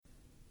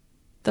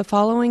The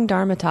following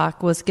Dharma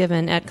talk was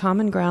given at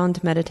Common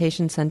Ground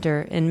Meditation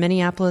Center in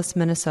Minneapolis,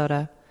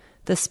 Minnesota.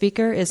 The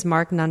speaker is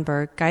Mark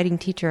Nunberg, guiding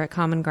teacher at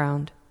Common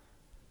Ground.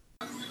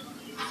 I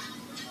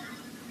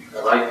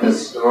like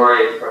this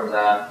story from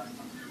the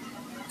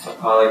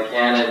Pali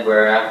Canon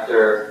where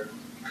after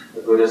the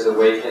Buddha's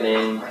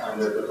awakening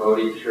under the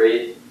Bodhi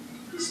tree,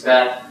 he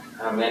spent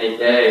many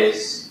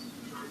days,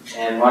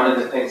 and one of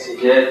the things he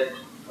did,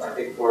 I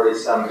think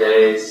 40-some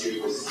days, he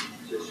was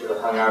just sort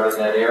of hung out in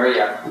that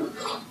area.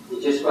 He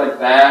just went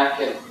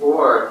back and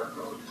forth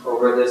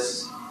over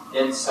this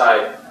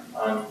insight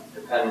on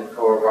dependent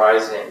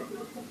co-arising.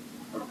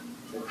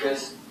 And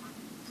just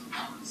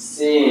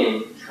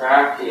seeing,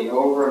 tracking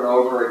over and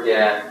over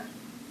again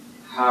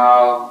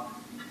how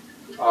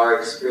our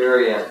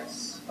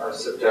experience, our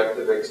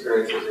subjective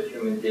experience as a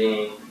human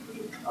being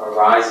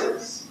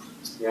arises.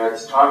 You know,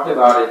 it's talked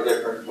about in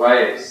different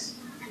ways,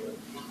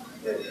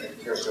 in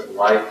terms of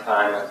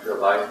lifetime after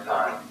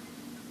lifetime.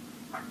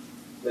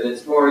 But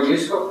it's more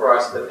useful for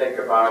us to think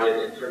about it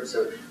in terms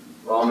of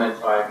moment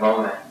by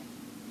moment.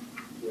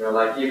 You know,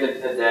 like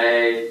even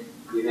today,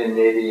 even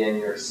maybe in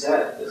your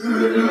sit, this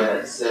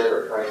 30-minute sit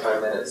or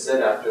 25-minute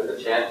sit after the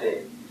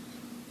chanting,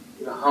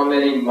 you know, how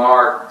many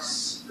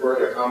marks were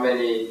there? How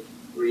many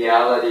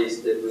realities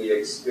did we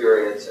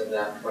experience in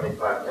that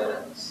 25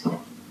 minutes?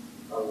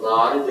 A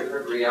lot of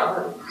different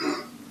realities.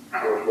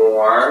 We're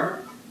born,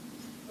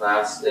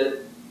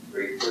 lasted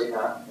briefly,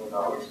 not who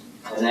knows,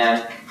 and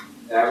then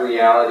that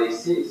reality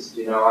ceased.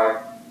 You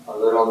know, a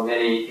little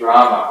mini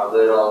drama, a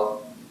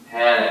little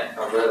panic,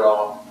 a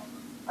little,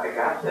 I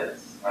got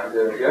this, I'm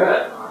doing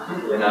good,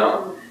 you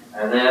know?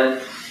 And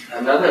then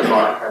another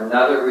mark,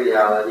 another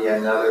reality,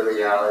 another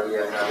reality,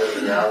 another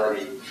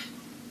reality.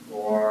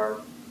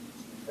 Born,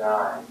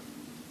 die.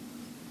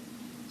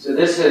 So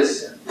this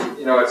is,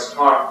 you know, it's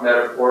taught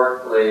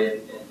metaphorically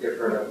in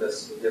different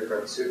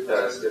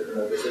suttas, different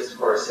of the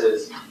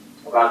discourses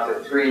about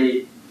the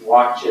 3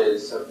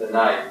 watches of the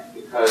night,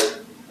 because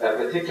that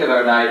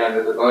particular night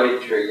under the Bodhi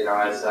tree, you know,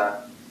 as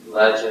a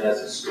legend,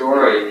 as a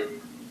story,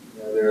 you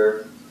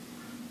know,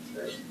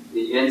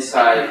 the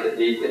insight, the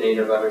deepening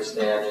of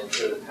understanding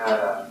sort of had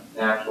a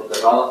natural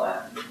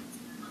development.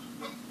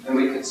 And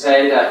we could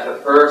say that the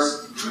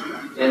first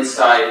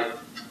insight,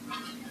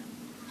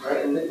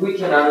 right, and we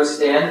can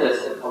understand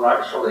this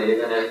intellectually,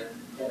 even if,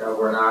 you know,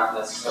 we're not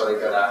necessarily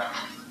going to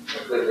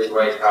completely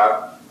wake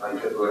up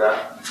like the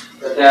Buddha,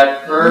 but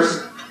that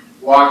first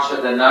watch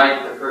of the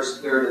night, the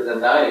first third of the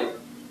night,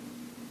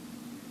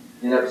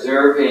 in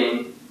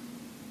observing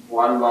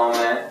one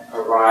moment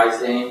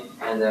arising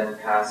and then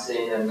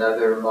passing,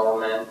 another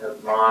moment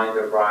of mind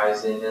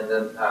arising and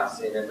then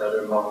passing,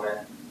 another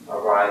moment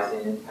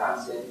arising and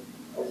passing.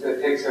 And so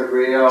it takes a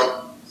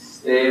real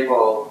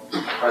stable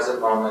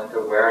present moment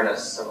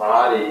awareness,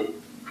 samadhi,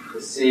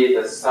 to see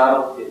the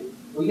subtlety.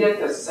 We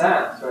get the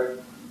sense, right?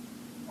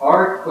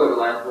 Our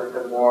equivalent with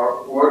the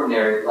more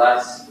ordinary,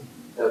 less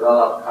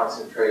developed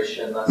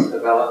concentration, less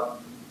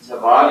developed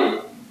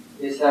samadhi,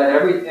 is that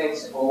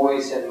everything's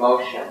always in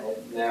motion.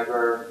 It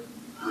never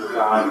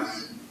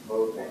stops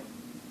moving.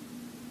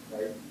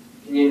 Right?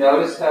 Can you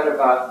notice that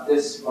about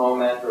this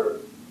moment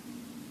or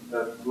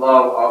the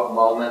flow of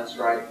moments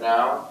right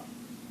now?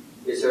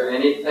 Is there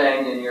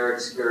anything in your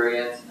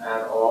experience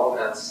at all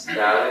that's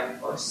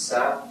static or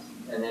set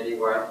in any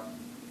way?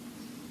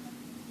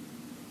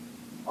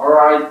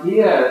 Our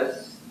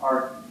ideas,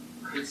 our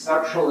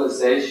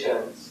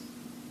conceptualizations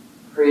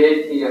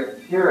create the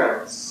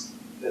appearance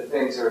that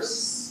things are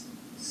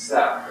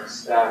set or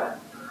static.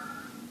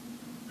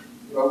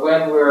 But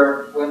when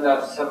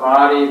the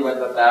samadhi, when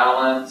the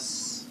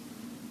balance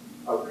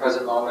of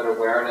present moment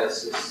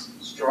awareness is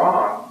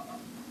strong,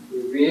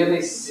 we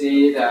really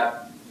see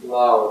that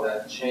flow,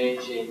 that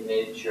changing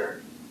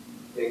nature.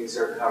 Things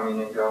are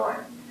coming and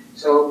going.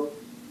 So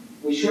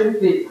we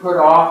shouldn't be put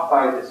off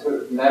by the sort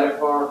of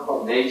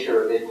metaphorical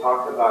nature they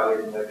talk about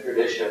it in the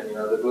tradition. You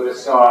know, the Buddha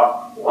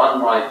saw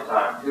 1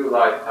 lifetime, 2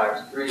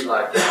 lifetimes, 3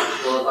 lifetimes,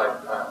 4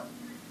 lifetimes.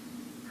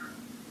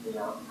 You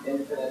know,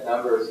 infinite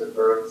numbers of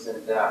births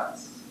and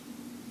deaths.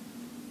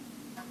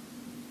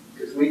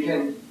 Because we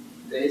can,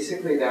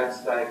 basically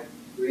that's like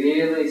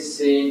really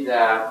see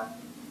that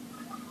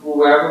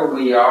whoever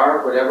we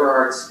are, whatever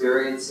our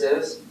experience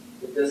is,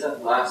 it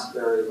doesn't last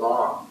very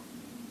long.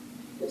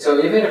 And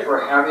so even if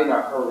we're having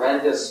a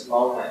horrendous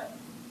moment,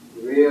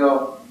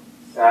 real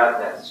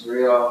sadness,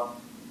 real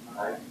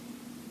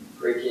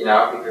freaking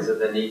out because of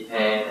the knee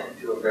pain and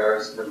too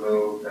embarrassed to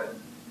move, and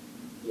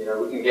you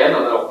know, we can get a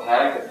little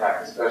panic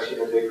attack, especially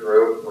in a big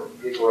group where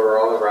people are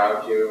all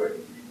around you and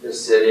you're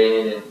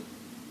sitting and,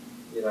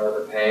 you know,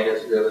 the pain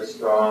is really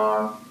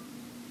strong.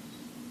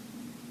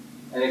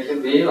 And it can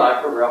be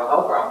like a real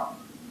hell realm.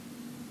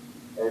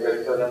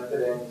 Anybody feel that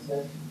today?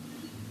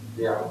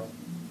 Yeah.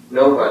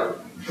 Nobody.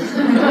 Like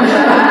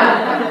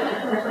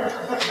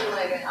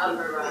an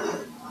upper run.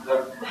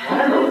 I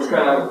don't know what's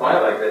going on with my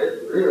leg, but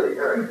it really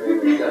hurts.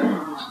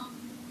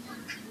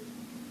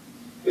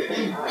 I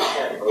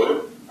can't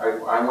move.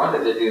 I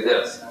wanted to do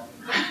this.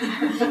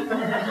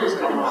 Just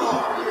come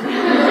on.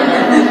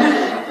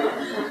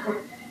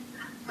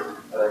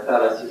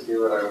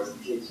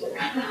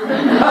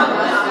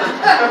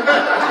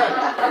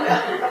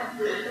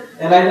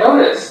 And I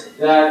noticed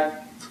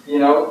that,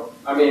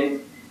 I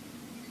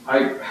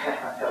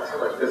have so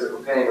much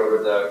physical pain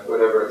over the,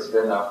 whatever it's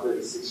been now,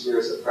 36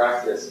 years of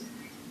practice,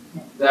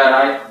 that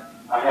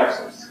I have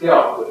some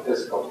skill with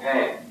physical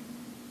pain.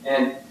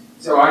 And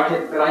so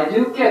but I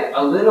do get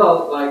a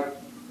little,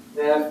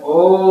 that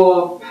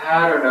old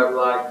pattern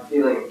of,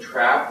 feeling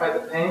trapped by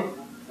the pain,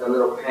 a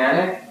little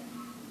panic,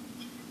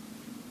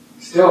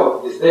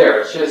 still is there.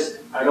 It's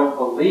just, I don't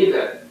believe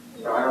it.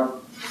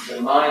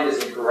 The mind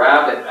doesn't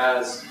grab it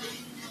as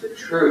the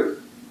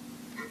truth.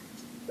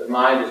 The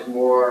mind is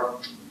more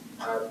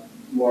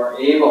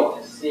able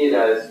to see it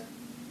as,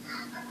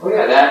 oh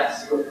yeah,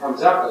 that's what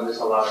comes up when there's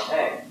a lot of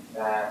pain.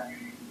 That,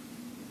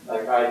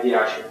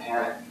 I should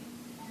panic.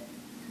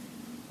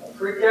 I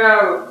freak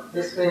out.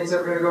 This pain's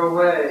never going to go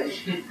away.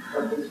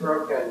 Something's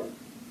broken. It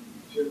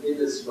shouldn't be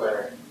this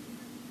way.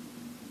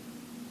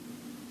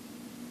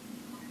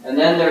 And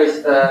then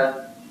there's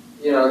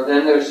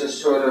there's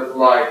this sort of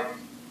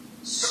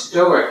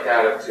stoic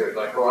attitude,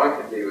 oh,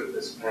 I can be with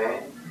this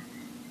pain.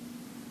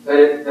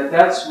 But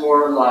that's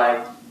more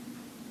like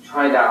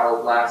trying to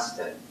outlast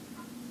it,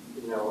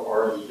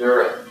 or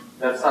endure it.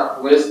 That's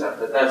not wisdom,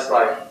 but that's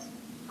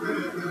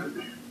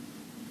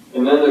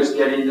and then there's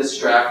getting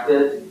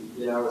distracted,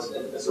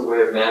 as a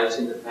way of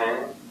managing the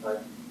pain,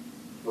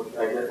 what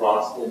can I get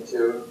lost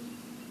into?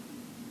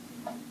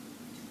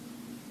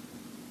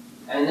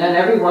 And then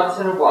every once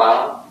in a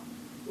while,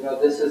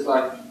 this is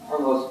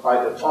almost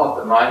by default,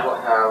 the mind will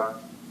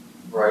have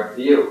right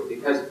view.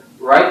 Because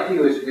right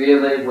view is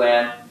really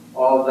when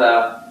all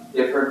the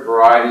different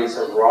varieties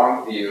of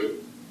wrong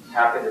view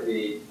happen to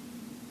be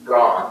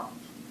gone,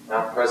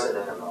 not present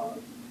in the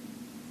mind.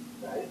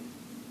 Right?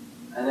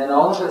 And then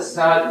all of a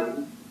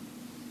sudden,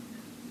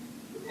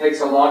 it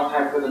takes a long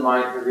time for the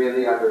mind to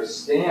really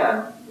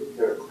understand,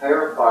 to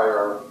clarify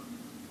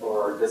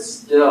or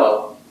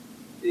distill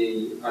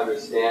the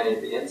understanding,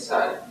 the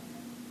insight.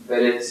 But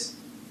it's,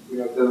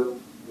 the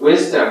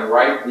wisdom,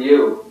 right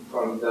view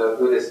from the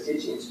Buddhist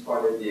teachings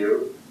point of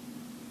view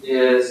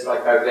is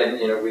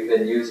we've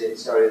been using,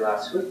 starting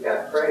last week,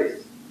 that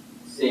phrase,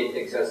 seeing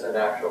things as a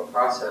natural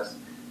process.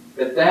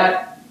 But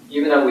that,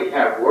 even though we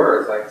have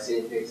words like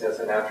seeing things as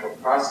a natural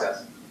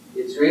process,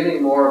 it's really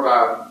more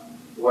about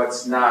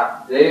what's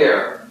not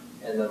there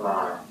in the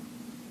mind.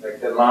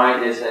 The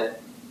mind isn't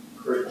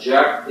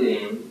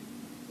projecting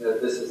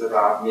that this is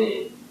about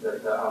me,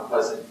 that the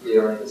unpleasant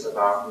feeling is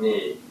about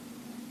me,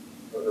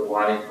 or the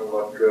wanting to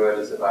look good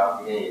is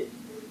about me.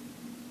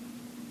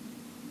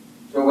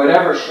 So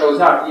whatever shows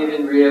up,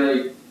 even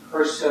really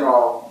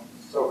personal,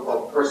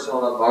 so-called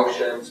personal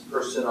emotions,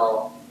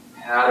 personal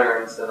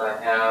patterns that I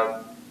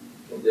have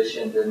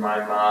conditioned in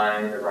my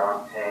mind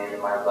around pain in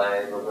my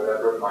leg or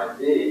whatever it might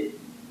be,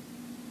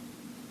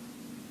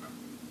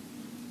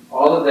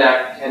 all of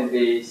that can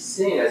be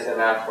seen as a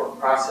natural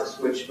process,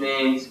 which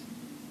means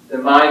the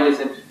mind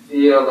doesn't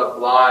feel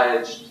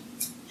obliged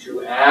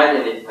to add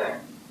anything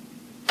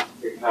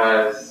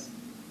because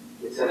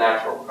it's a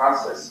natural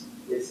process.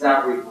 It's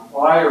not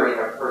requiring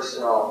a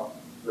personal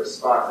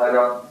response.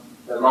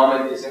 The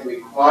moment isn't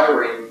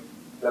requiring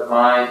the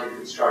mind to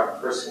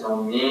construct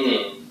personal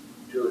meaning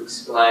to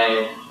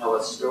explain, tell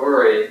a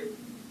story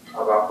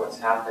about what's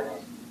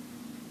happening.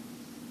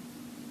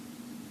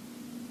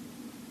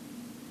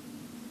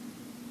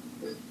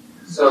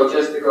 So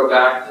just to go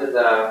back to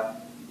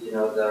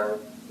the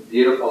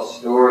beautiful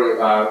story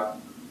about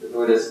the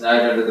Buddha's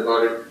night under the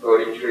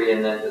Bodhi tree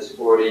and then this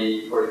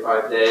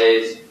 45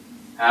 days.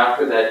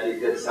 After that, he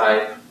could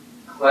cite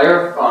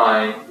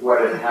clarifying what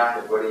had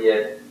happened, what he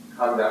had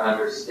come to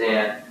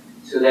understand,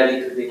 so that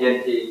he could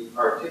begin to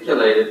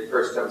articulate it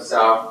first to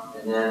himself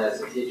and then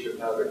as a teacher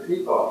to other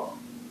people.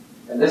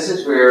 And this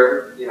is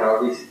where,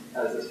 at least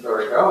as the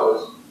story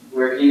goes,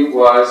 where he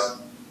was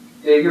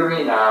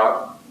figuring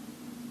out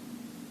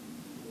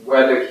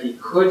whether he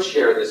could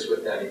share this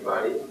with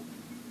anybody,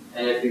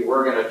 and if he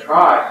were going to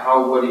try,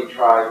 how would he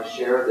try to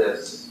share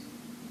this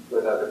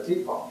with other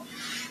people?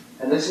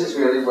 And this is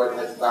really what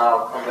has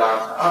now come down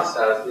to us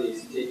as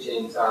these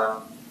teachings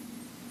on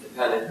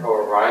dependent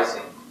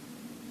co-arising.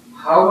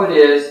 How it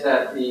is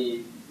that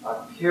the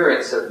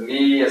appearance of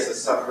me as a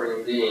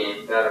suffering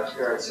being, that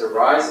appearance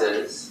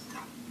arises,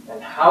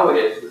 and how it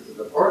is, this is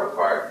the important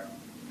part,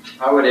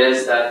 how it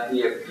is that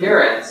the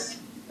appearance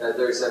that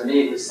there's a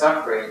me who's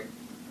suffering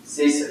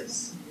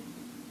ceases,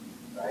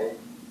 right?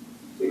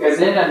 Because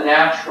in a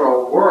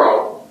natural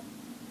world,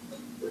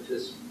 which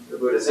is the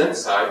Buddha's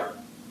insight,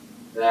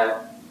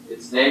 that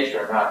it's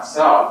nature, not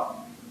self.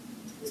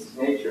 It's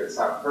nature, it's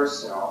not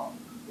personal.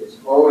 It's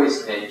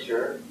always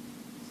nature.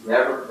 It's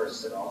never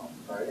personal,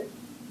 right?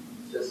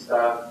 It's just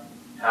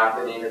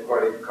happening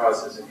according to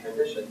causes and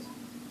conditions.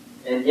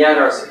 And yet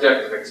our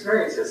subjective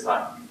experience is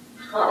like,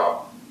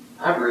 oh,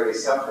 I'm really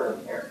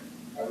suffering here.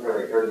 I'm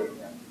really hurting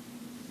here.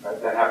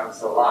 Right? That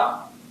happens a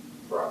lot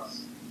for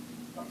us.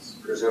 I'm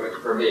presuming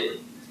for me.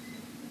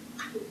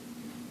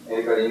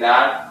 Anybody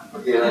not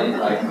feeling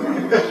like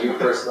you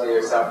personally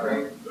are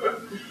suffering?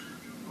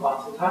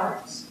 Lots of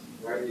times,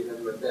 right?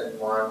 Even within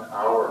 1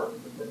 hour,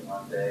 within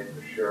one day,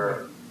 for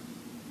sure.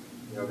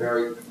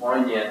 very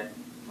poignant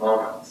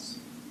moments,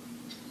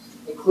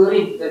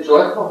 including the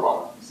joyful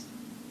moments.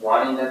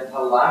 Wanting it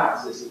to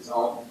last is its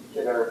own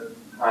particular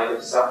kind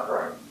of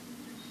suffering.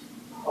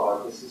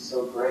 Oh, this is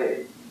so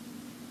great.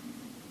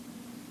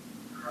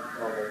 How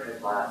can I make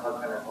it last? How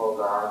can I hold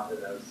on to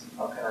this?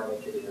 How can I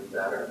make it even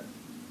better?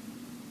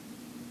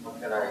 How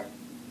can I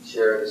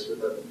share this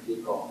with other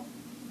people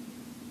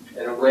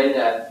in a way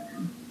that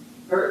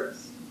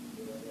hurts,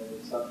 that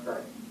is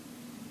suffering?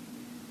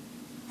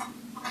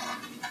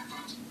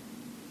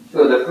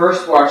 So the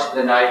first watch of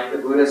the night, the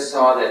Buddha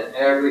saw that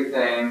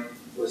everything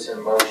was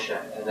in motion,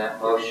 and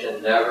that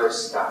motion never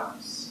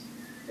stops.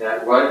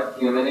 That what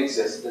human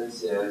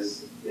existence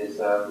is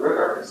a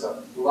river, it's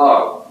a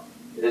flow.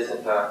 It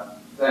isn't a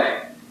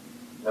thing.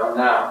 No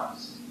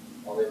nouns,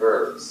 only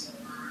verbs.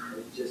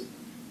 It's just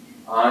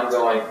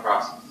ongoing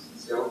process.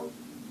 Still,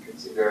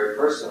 it's very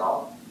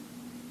personal,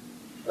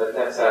 but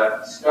that's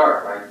a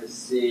start, right? To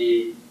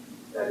see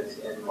that it's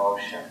in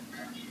motion.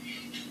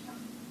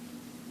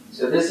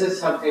 So this is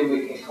something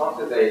we can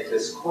cultivate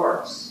this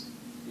course.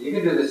 You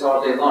can do this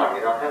all day long.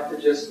 You don't have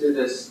to just do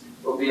this.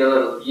 It will be a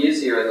little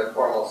easier in the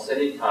formal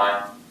sitting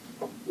time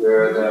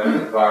where the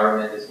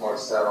environment is more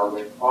settled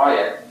and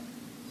quiet,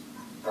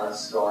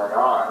 less going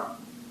on.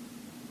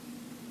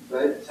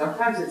 But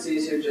sometimes it's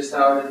easier just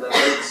out in the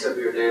midst of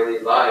your daily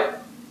life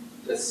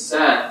to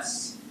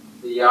sense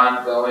the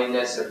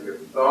ongoingness of your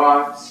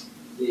thoughts,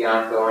 the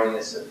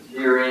ongoingness of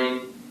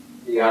hearing,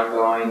 the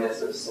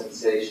ongoingness of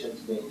sensations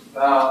being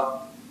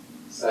felt,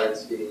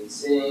 sights being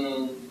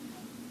seen,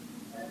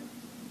 and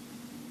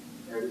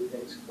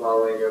everything's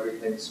flowing,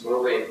 everything's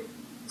moving.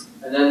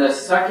 And then the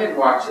second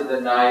watch of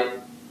the night,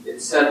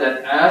 it said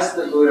that as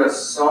the Buddha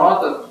saw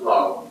the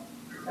flow,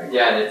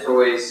 again, it's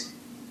always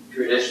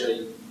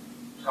traditionally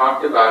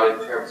talked about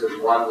in terms of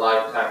one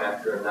lifetime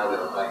after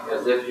another, like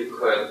as if you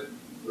could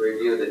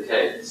review the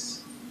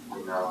tapes,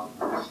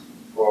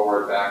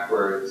 forward,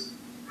 backwards.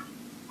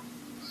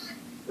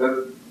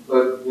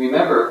 But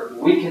remember,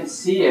 we can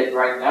see it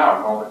right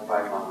now, moment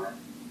by moment.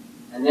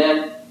 And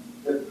then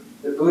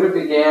the Buddha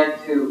began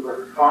to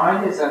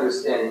refine his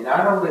understanding.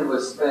 Not only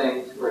were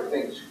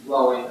things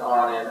flowing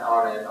on and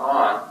on and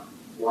on,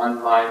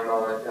 one mind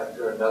moment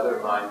after another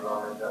mind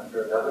moment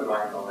after another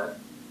mind moment,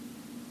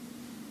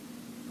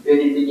 but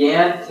he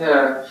began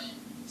to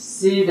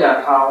see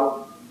that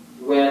how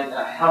when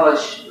a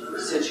hellish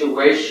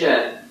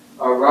situation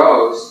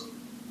arose,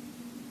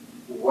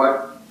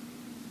 what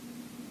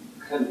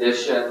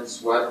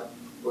conditions, what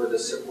were the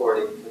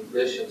supporting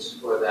conditions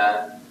for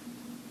that,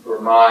 for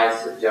my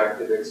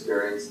subjective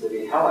experience to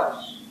be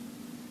hellish.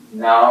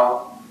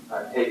 Now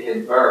I've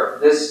taken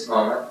birth, this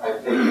moment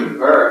I've taken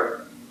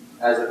birth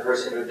as a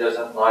person who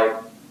doesn't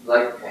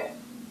like pain.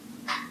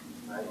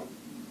 Right?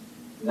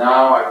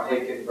 Now I've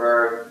taken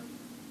birth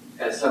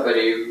as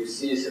somebody who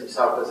sees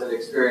himself as an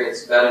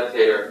experienced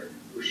meditator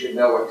who should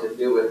know what to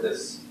do with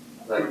this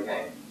leg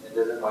pain and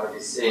doesn't want to be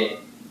seen.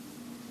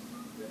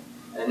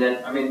 And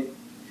then,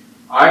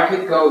 I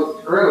could go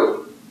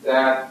through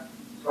that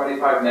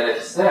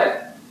 25-minute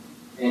set,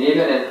 and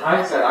even in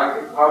hindsight, I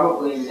could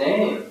probably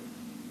name,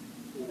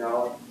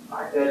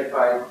 I bet if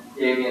I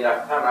gave me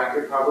enough time, I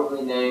could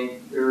probably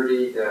name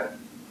 30 to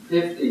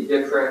 50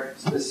 different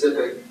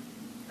specific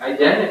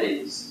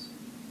identities,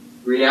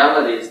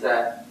 realities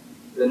that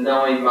the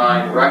knowing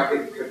mind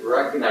could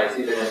recognize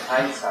even in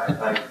hindsight,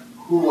 like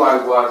who I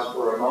was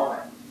for a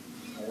moment,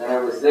 and then I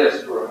was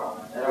this for a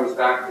moment, and I was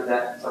back to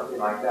that, something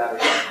like that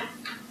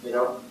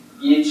again.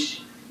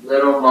 Each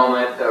little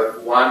moment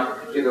of one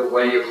particular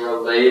way of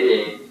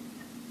relating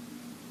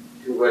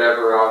to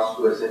whatever else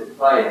was in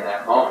play in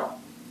that moment.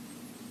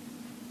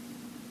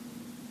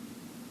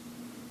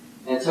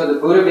 And so the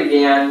Buddha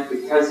began,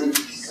 because he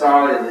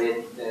saw it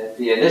in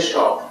the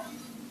initial,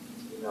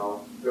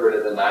 third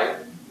of the night,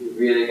 he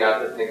really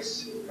got the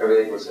things,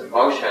 everything was in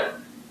motion.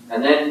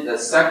 And then the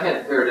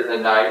second third of the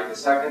night, the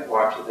second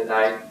watch of the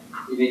night,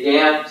 he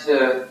began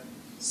to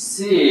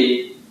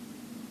see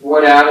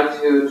what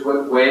attitudes,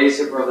 what ways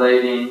of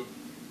relating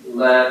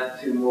led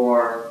to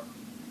more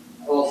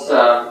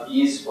wholesome,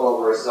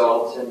 easeful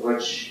results, and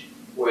which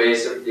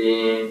ways of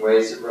being,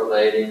 ways of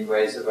relating,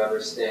 ways of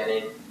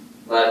understanding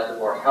led to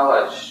more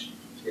hellish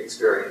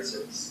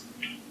experiences.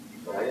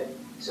 Right?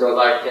 So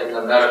like in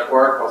the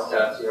metaphorical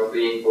sense,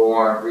 being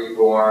born,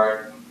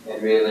 reborn,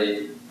 and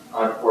really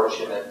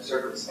unfortunate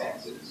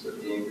circumstances, or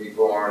being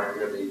reborn in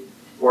really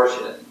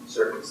fortunate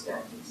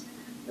circumstances.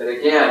 But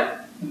again,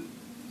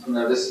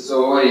 this is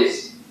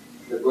always,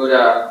 the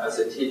Buddha as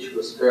a teacher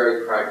was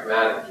very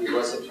pragmatic. He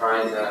wasn't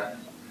trying to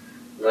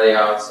lay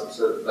out some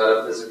sort of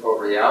metaphysical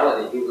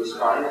reality. He was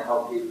trying to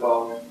help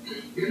people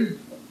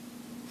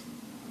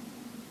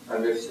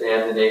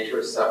understand the nature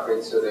of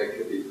suffering so they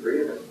could be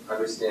free of it.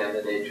 Understand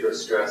the nature of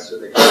stress so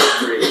they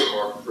could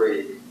be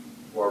free,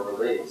 more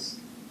released.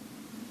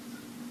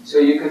 So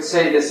you could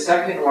say the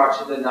second watch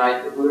of the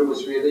night, the Buddha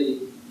was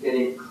really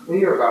getting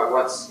clear about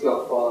what's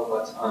skillful and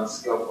what's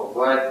unskillful,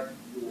 what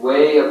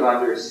way of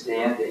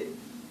understanding.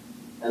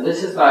 And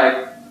this is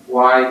like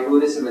why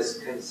Buddhism is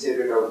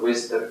considered a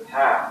wisdom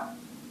path.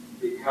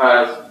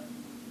 because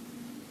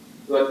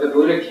what the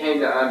Buddha came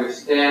to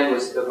understand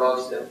was the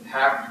most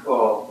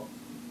impactful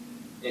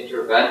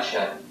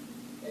intervention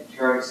in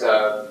terms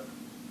of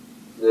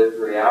lived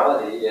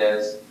reality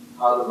is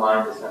how the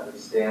mind is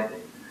understanding.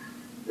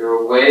 There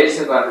are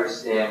ways of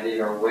understanding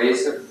or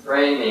ways of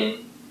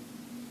framing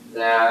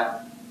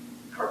that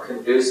are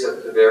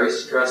conducive to very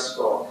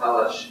stressful,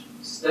 hellish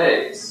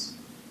states.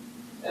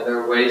 And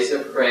there are ways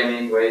of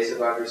framing, ways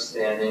of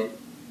understanding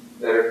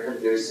that are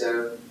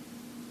conducive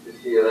to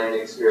feeling,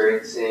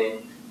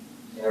 experiencing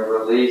in a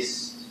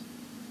released,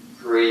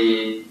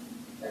 free,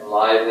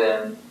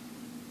 enlivened,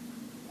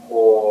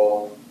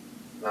 whole,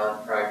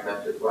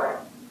 non-fragmented way.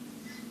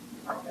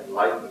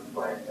 Enlightened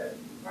way,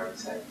 I might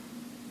say.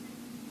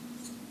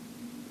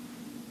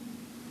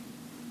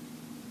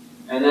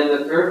 And then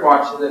the third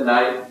watch of the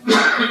night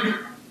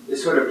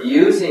is sort of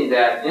using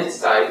that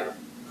insight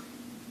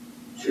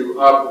to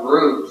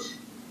uproot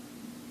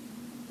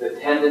the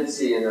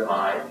tendency in the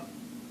mind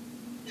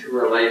to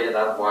relate in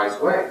unwise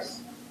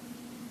ways.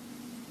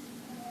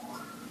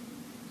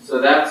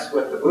 So that's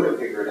what the Buddha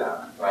figured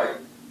out, right?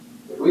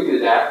 If we do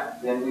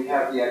that, then we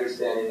have the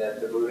understanding that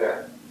the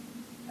Buddha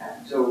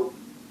had. So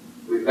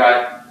we've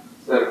got,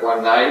 instead of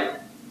one night,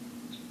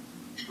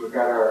 we've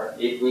got our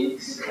 8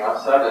 weeks, now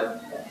 7.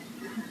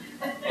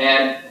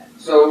 And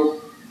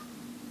so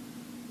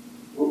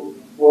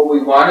what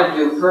we want to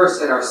do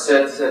first in our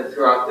sits and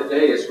throughout the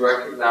day is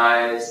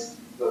recognize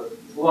the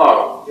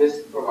flow,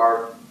 just from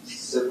our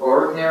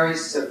ordinary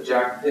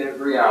subjective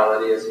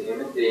reality as a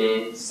human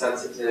being,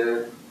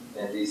 sensitive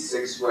in these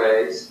 6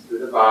 ways, through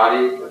the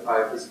body, the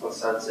 5 physical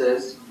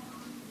senses,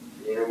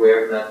 being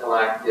aware of mental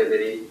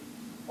activity,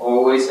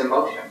 always in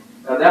motion.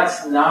 Now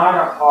that's not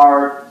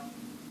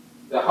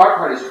the hard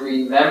part is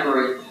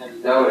remembering to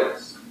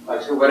notice.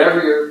 Like, so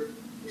whatever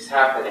is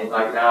happening,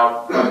 like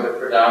now, one of the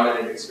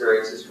predominant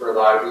experiences for a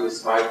lot of you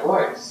is my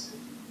voice,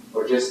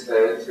 or just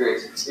the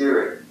experience of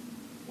hearing,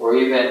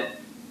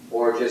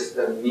 or just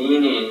the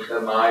meaning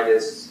the mind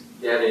is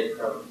getting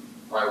from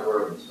my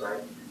words,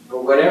 right?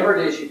 But whatever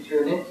it is you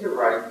tune into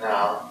right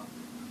now,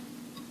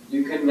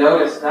 you can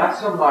notice not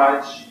so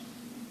much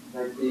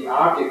like the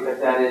object, but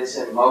that it's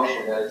in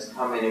motion, that it's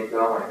coming and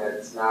going, that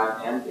it's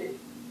not ending.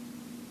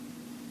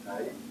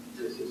 Right?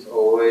 This is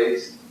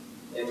always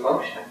in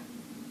motion.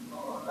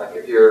 Like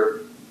if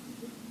you're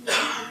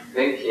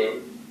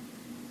thinking,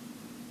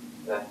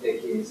 that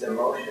thinking is in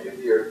motion. If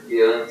you're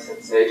feeling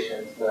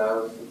sensations,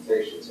 those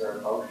sensations are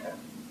in motion.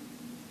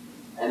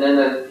 And then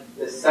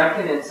the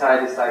second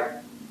insight is like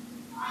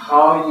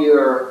how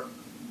you're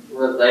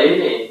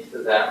relating to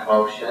that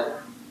motion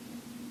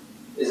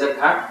is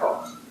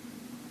impactful.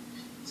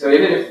 So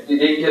even if you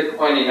didn't get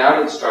pointing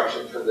out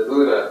instruction from the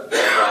Buddha,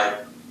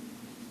 like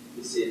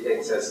you see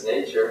things as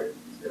nature,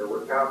 it's going to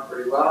work out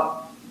pretty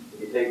well.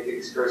 If you take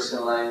things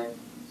personally,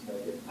 it's going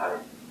to get tight,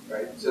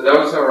 right? So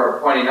those are our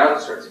pointing out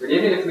instructions. But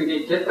even if we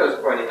didn't get those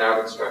pointing out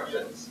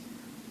instructions,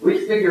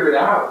 we'd figure it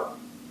out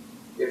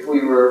if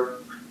we were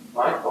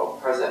mindful,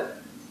 present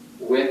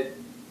with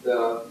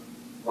the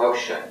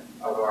motion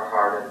of our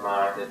heart and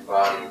mind and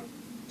body.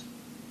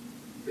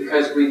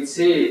 Because we'd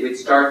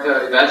start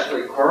to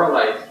eventually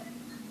correlate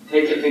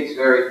taking things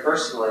very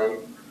personally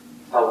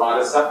to a lot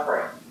of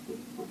suffering.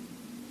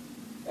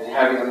 And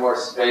having a more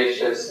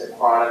spacious,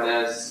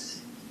 equanimous,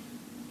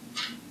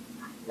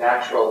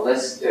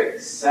 naturalistic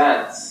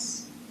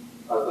sense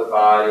of the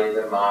body,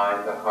 the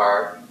mind, the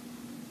heart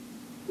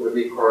would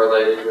be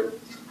correlated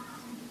with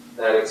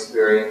that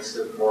experience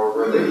of more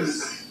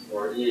release,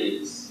 more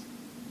ease,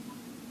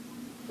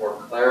 more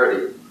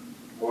clarity,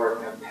 more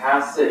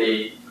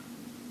capacity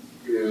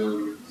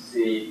to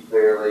see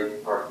clearly,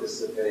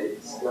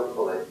 participate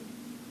skillfully.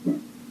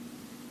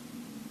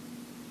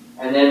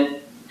 And then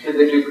to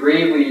the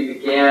degree we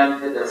began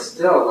to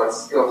distill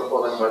what's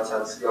skillful and what's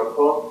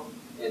unskillful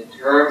in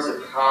terms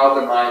of how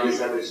the mind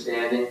is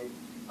understanding,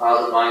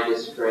 how the mind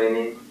is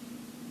framing.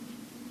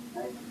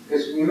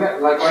 Because we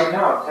met, like right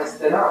now,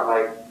 test it out,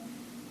 like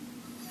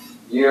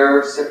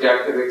your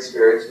subjective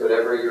experience,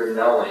 whatever you're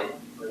knowing,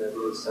 whatever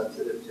you're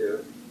sensitive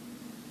to,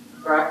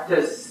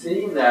 practice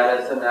seeing that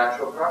as a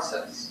natural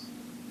process.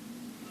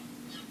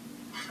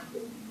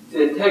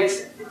 It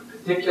takes a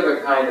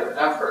particular kind of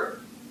effort.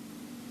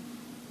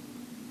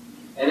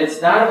 And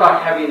it's not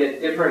about having a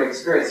different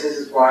experience. This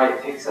is why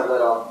it takes a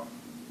little,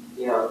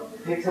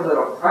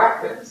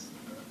 practice.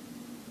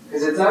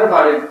 Because it's not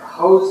about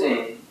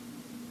imposing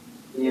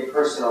the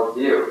impersonal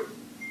view.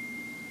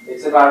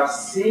 It's about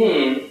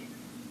seeing,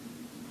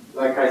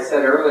 like I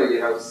said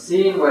earlier,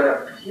 seeing what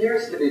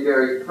appears to be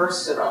very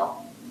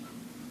personal,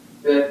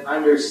 but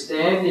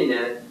understanding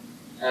it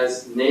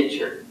as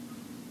nature.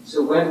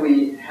 So when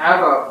we have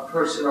a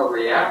personal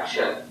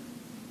reaction,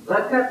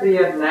 let that be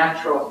a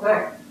natural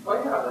thing. Oh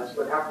yeah, that's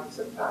what happens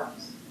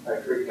sometimes. I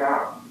freak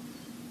out.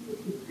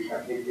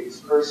 I take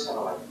things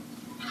personally.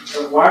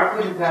 But why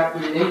couldn't that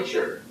be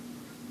nature?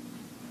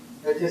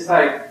 It's just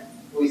like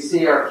we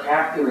see our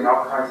cat doing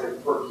all kinds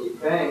of quirky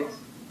things.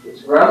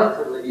 It's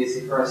relatively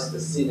easy for us to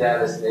see that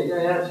as nature.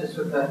 Yeah, it's just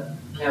what the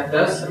cat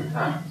does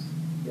sometimes.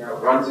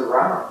 runs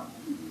around,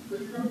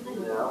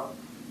 you know,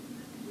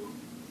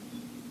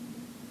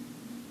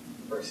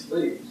 or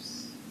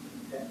sleeps.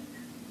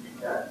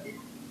 Yeah.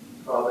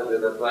 Called into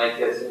the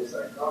blankets, and he's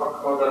like, oh,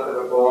 called up in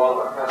a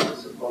ball, I have to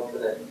support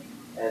it.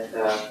 And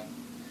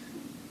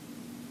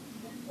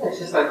it's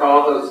just like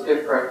all those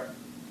different,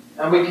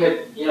 and we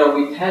could,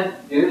 we tend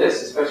to do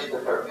this, especially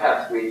with our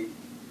pets. We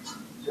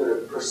sort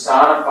of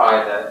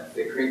personify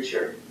the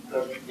creature.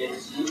 But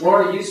it's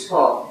more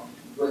useful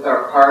with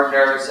our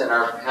partners and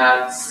our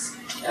pets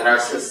and our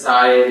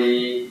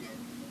society,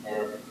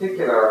 and in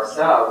particular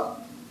ourselves,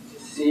 to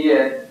see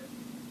it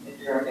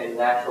in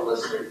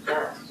naturalistic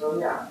terms. So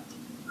yeah,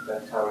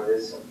 that's how it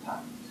is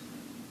sometimes.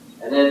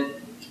 And then,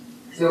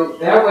 so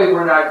that way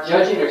we're not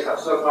judging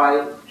ourselves. So if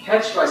I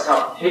catch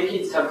myself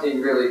taking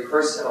something really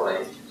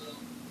personally,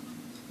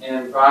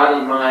 and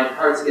body, mind,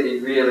 heart's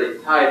getting really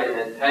tight and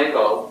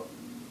entangled,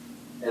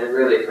 and it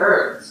really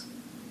hurts,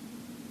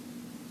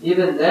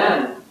 even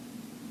then,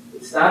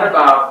 it's not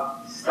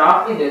about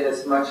stopping it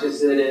as much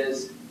as it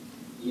is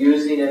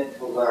using it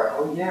to learn.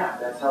 Oh yeah,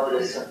 that's how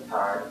it is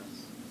sometimes.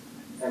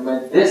 And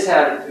when this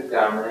attitude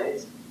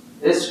dominates,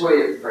 this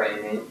way of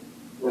framing,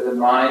 where the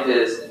mind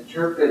is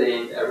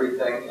interpreting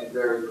everything in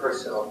very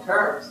personal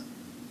terms,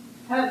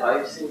 that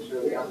life seems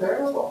really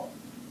unbearable.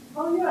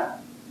 Oh yeah,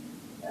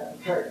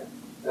 okay.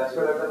 That's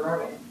what I've been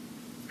learning.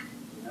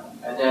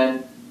 And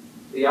then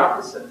the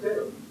opposite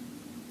too.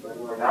 When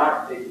we're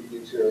not taking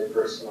things really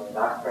personally,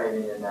 not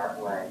framing in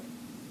that way,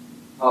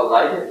 how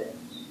light it is.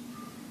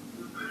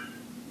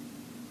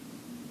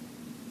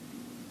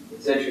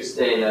 It's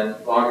interesting in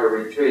longer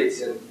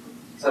retreats, and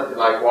something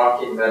like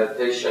walking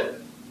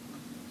meditation.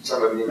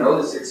 Some of you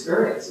know this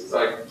experience. It's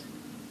like,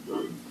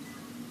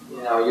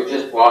 you're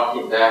just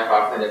walking back.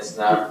 Often it's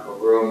not a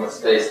room, a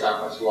space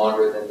not much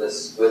longer than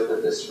this width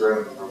of this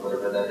room, or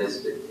whatever that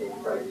is, 15,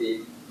 20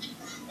 feet.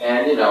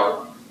 And, you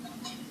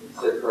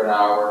sit for an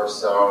hour or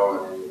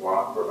so, and then you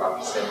walk for about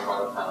the same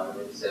amount of time, and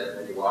then you sit, and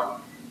then you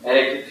walk. And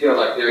it can feel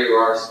like there you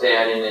are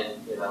standing,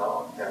 and,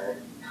 okay.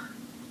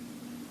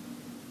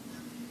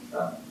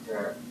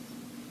 Okay.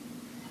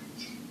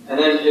 And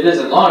then it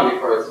isn't long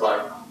before it's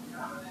like,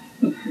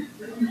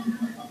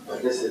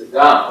 this is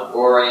dumb, or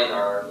boring,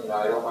 or,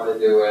 I don't want to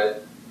do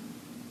it.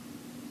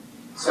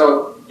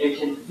 So it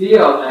can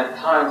feel at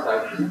times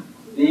like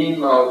the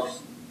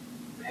most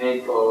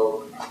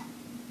painful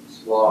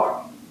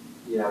slog,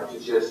 to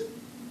just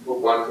put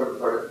one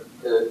foot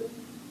to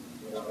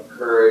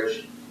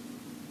encourage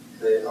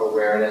the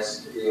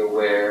awareness, to be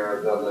aware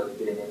of the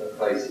lifting and the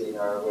placing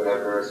or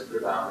whatever is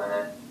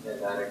predominant in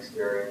that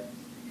experience.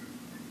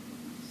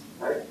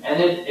 Right?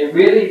 And it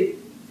really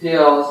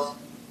feels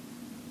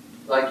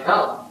like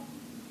hell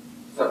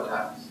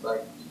sometimes,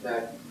 like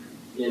that,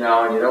 and you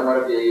don't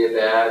want to be a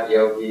bad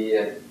yogi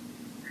and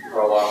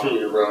crawl off to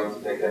your room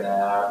to take a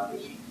nap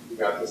because you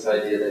got this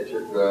idea that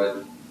you're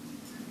good.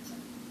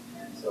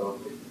 And so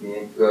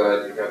being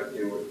good, you got to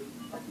do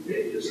what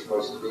you're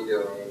supposed to be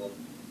doing. And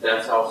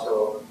that's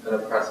also an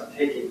oppressive.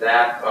 Taking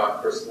that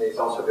thought personally is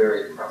also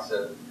very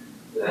oppressive.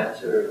 That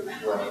sort of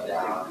running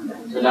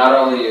down. So not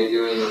only are you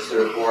doing this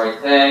sort of boring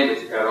thing,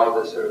 but you've got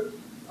all this sort of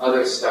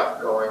other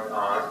stuff going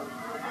on.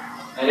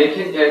 And it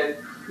can get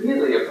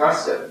really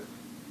oppressive,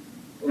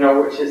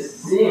 which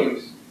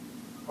seems,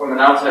 from an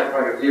outside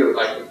point of view,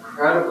 like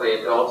incredibly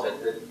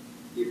indulgent. That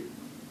you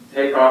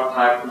take off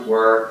time from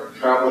work, and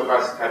travel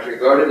across the country,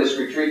 go to this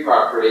retreat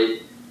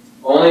property,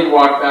 only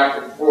walk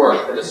back and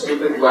forth in a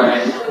stupid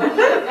way,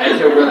 and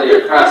feel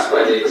really oppressed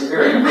by the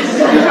experience.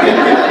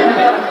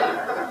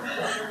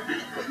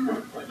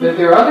 But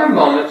there are other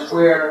moments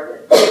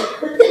where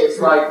it's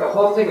like the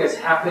whole thing is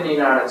happening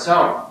on its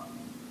own.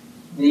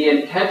 The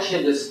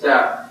intention to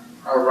step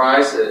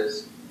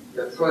arises,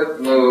 the foot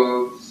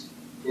moves,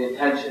 the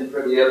intention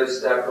for the other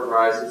step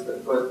arises, the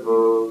foot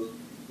moves.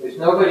 There's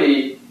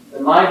nobody, the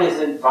mind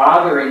isn't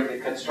bothering to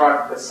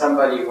construct with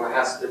somebody who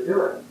has to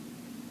do it.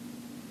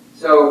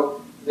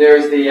 So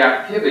there's the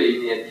activity,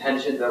 the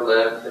intention to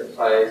lift in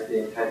place,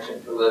 the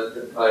intention to lift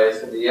in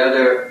place, and the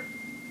other,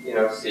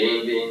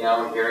 seeing, being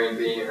known, hearing,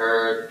 being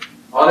heard.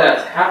 All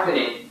that's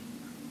happening.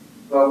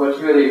 But what's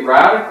really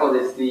radical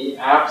is the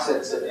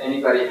absence of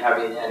anybody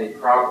having any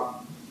problem.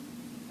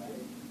 Right?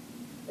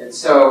 And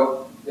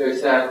so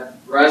there's that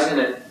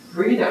resonant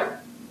freedom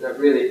that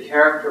really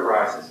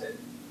characterizes it.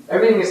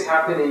 Everything is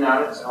happening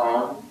on its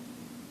own,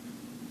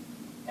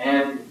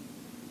 and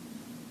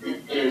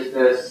there's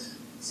this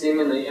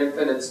seemingly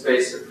infinite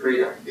space of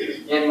freedom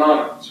in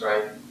moments,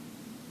 right?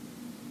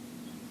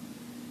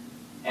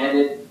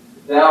 And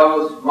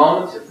those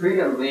moments of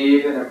freedom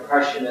leave an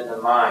impression in the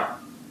mind.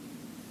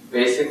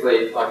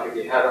 Basically, like if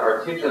you had to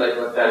articulate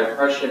what that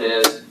impression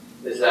is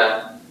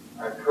that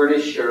I'm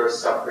pretty sure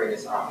suffering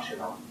is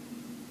optional.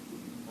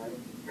 Right?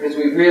 Because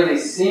we've really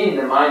seen,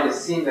 the mind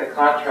has seen the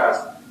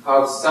contrast,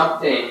 how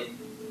something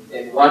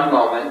in one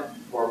moment,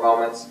 or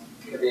moments,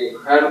 can be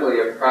incredibly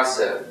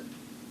oppressive,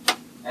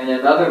 and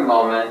in other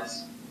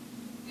moments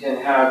can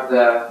have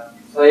the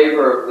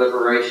flavor of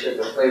liberation,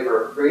 the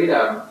flavor of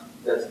freedom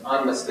that's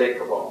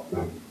unmistakable.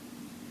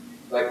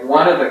 like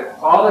one of the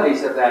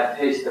qualities of that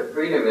taste of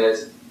freedom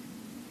is,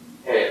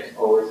 hey, it's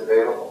always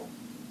available.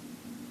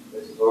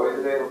 This is always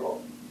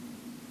available.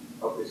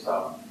 Help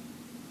yourself.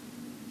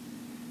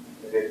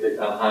 I think Thich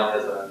Nhat Hanh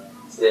has a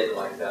statement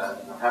like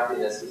that.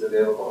 Happiness is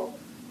available.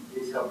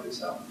 Please help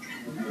yourself.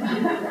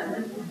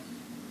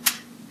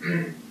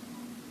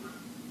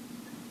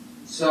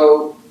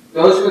 So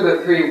those were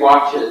the 3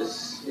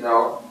 watches,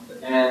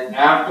 and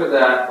after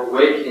that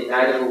awakening,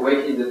 night of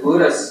awakening, the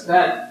Buddha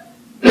spent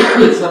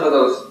some of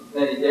those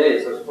many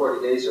days, those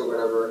 40 days or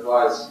whatever it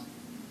was,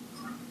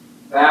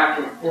 back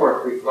and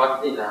forth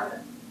reflecting on it.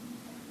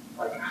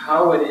 Like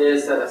how it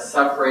is that a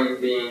suffering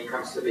being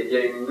comes to be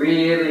getting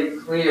really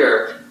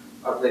clear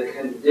of the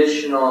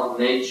conditional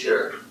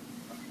nature.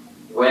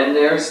 When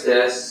there's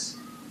this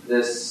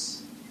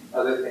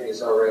other thing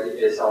is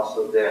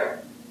also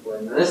there.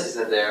 When this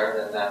isn't there,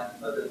 then that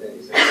other thing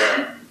isn't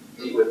there.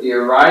 With the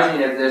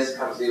arising of this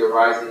comes the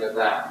arising of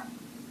that.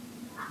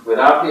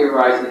 Without the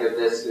arising of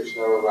this, there's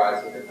no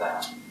arising of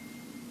that.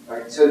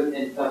 Right? So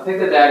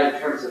think of that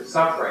in terms of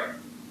suffering.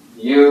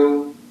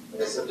 You,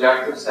 in a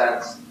subjective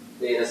sense,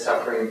 being a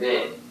suffering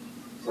being.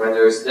 So when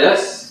there's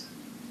this,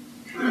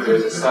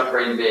 there's a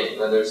suffering being.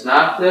 When there's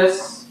not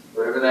this,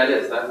 whatever that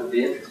is, that would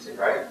be interesting,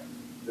 right?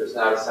 There's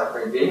not a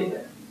suffering being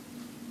there.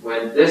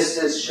 When this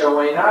is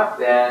showing up,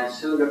 then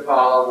soon to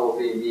follow will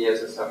be me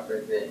as a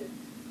suffering being.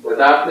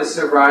 Without this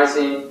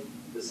arising,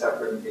 the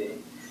suffering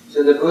being.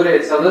 So the Buddha,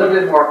 it's a little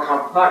bit more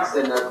complex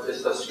than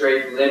just a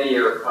straight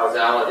linear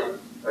causality.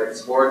 Right?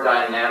 It's more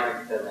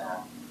dynamic than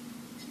that.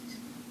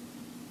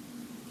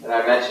 And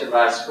I mentioned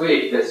last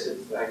week, this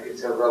is like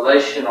it's a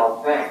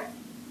relational thing.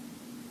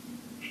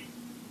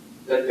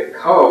 That the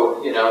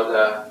code,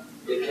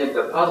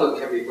 the puzzle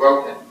can be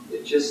broken.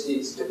 It just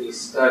needs to be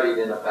studied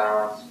in a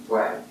balanced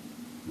way.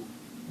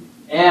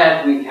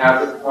 And we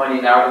have the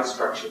pointing out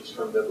instructions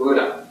from the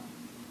Buddha,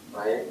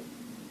 right?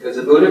 Because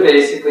the Buddha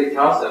basically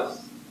tells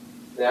us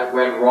that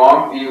when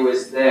wrong view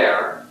is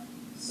there,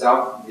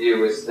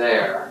 self-view is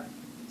there,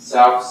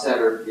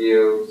 self-centered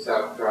view,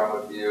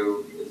 self-drama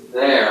view is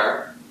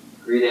there,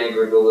 greed,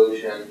 anger,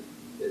 delusion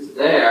is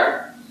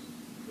there,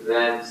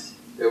 then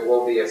there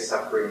will be a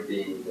suffering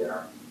being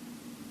there.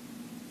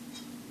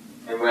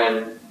 And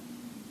when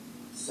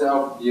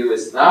self-view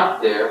is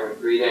not there, when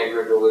greed,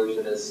 anger,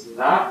 delusion is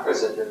not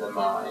present in the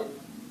mind,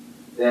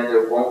 then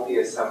there won't be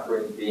a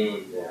suffering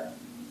being there.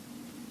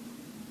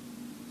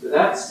 So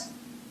that's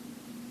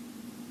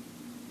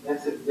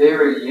a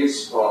very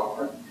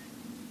useful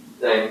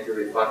thing to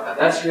reflect on.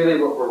 That's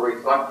really what we're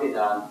reflecting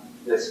on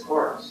this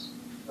course,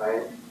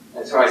 right?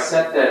 And so I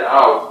sent that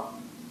out,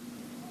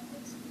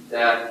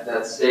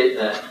 that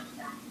statement.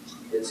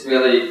 It's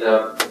really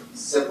the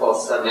simple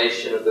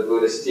summation of the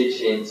Buddhist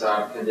teachings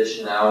on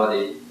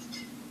conditionality.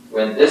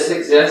 When this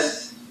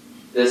exists,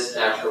 this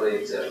naturally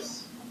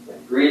exists.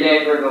 When greed,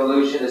 anger,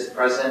 delusion is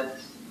present,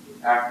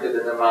 active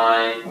in the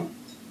mind,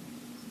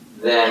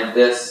 then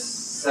this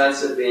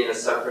sense of being a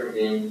suffering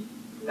being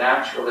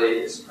naturally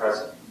is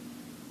present.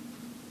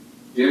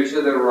 Due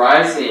to the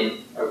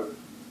rising of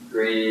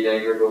greed,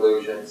 anger,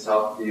 delusion,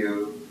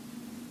 self-view,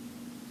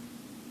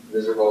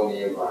 miserable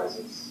me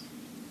arises.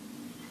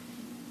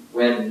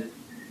 When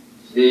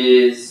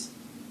these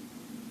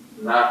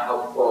not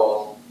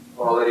helpful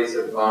qualities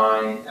of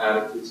mind,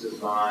 attitudes of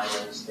mind,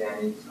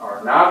 understandings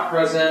are not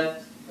present,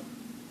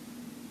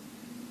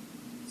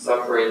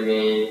 suffering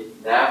me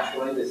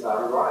naturally does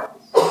not arise.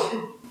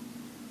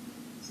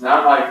 It's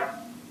not like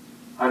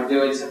I'm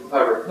doing some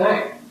clever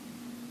thing,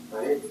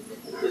 right?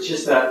 It's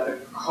just that the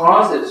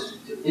causes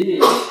to be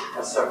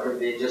a suffering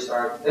being just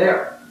aren't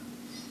there.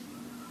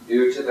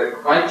 Due to the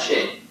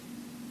quenching,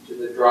 to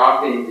the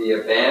dropping, the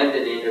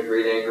abandoning of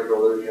greed, anger,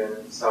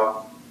 delusion,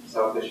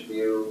 selfish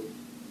view,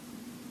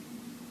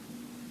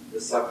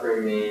 the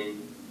suffering me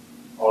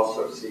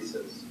also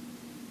ceases.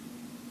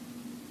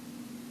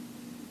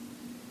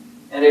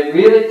 And it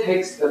really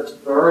takes the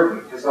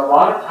burden, because a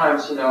lot of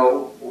times,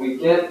 we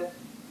get,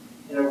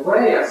 in a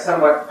way, a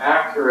somewhat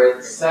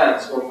accurate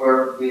sense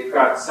when we've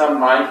got some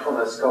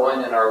mindfulness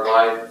going in our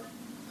life,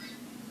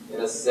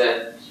 in a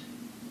sit.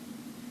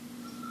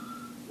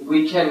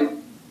 We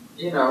can,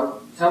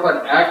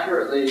 somewhat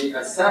accurately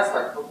assess,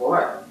 like, oh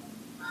boy,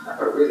 I'm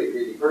a really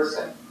greedy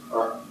person,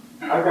 or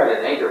I've got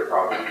an anger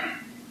problem,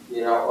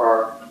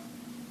 or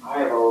I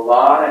have a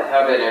lot of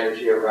habit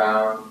energy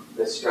around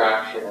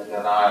distraction and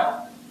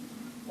denial.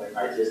 Like,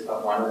 I just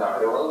don't want to know. I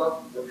don't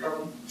want to look. No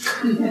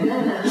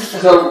problem.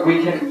 So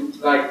we can,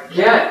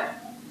 get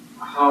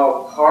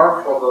how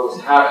powerful those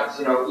habits,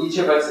 each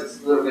of us,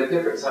 it's a little bit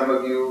different. Some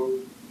of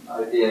you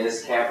would be in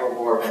this camp are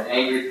more of an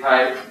angry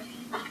type,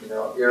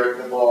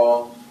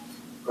 irritable,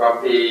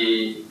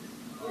 grumpy,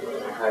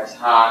 sometimes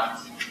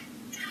hot.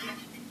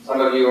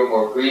 Some of you are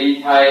more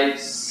greedy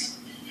types.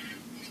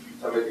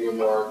 Some of you are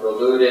more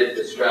deluded,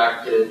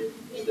 distracted,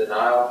 and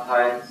denial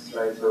types,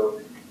 right?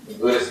 So in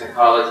Buddhist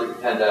psychology,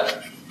 we tend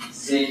to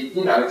see,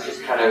 it's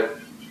just kind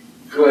of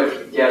good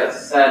to get a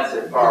sense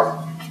if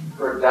our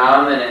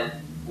predominant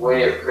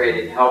way of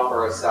creating help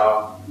for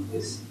ourselves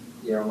is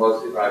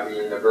mostly by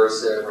being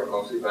aversive, or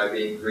mostly by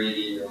being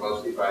greedy, or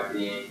mostly by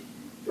being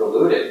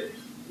deluded.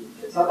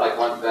 It's not like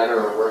one's better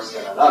or worse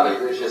than another.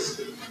 There's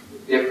just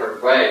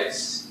different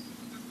ways.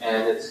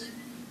 And it's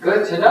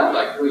good to know,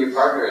 like, who your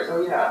partner is.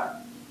 Oh,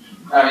 yeah.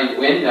 I mean,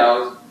 Wynn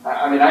knows.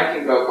 I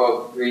can go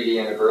both greedy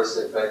and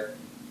aversive, but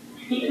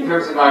in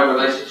terms of my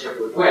relationship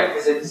with Wynn,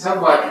 because it's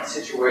somewhat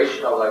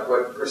situational, like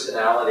what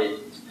personality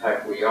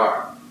type we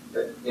are.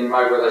 But in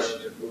my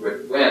relationship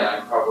with Wynn,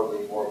 I'm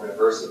probably more of an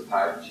aversive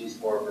type, and she's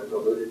more of a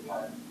deluded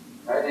type.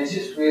 Right? And it's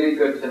just really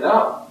good to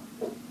know.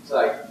 It's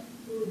like,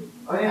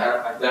 oh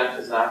yeah, that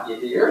does not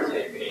need to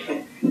irritate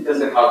me. It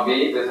doesn't help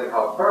me, it doesn't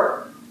help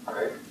her.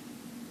 Right?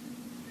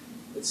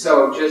 And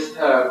so just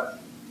to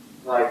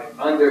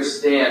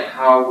understand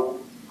how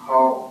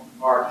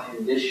our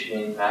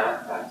conditioning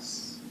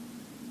manifests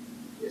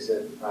is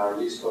a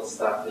useful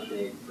stuff to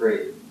being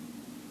free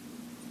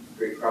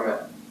from it.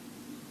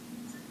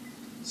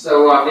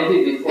 So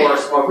maybe before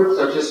small groups,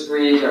 I'll just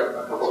read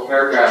a couple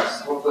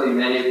paragraphs. Hopefully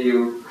many of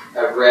you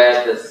have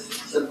read this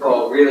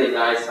simple, really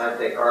nice, I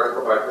think,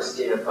 article by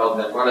Christina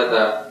Feldman, one of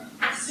the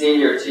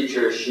senior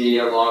teachers. She,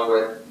 along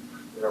with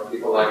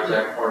people like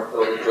Jack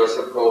Kornfield and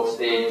Joseph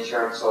Goldstein and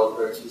Sharon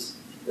Salzberg, she's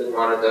been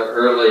one of the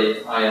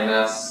early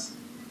IMS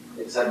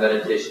Insight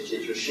meditation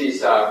teachers.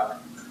 She's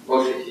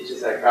mostly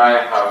teaches at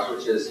Gaia House,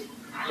 which is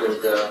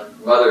the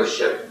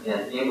mothership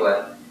in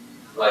England,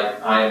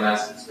 like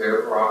IMS and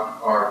Spirit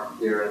Rock are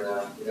here in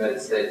the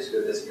United States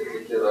with this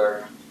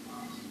particular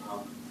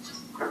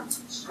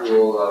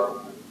school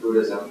of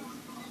Buddhism.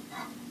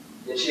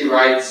 And she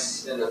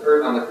writes on the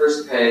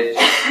first page,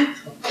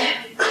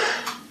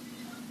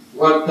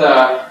 what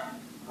the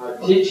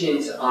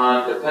teachings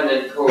on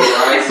dependent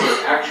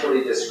co-arising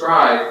actually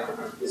describe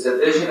is a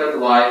vision of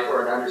life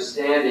or an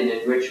understanding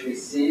in which we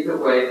see the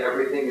way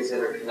everything is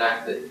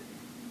interconnected,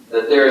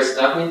 that there is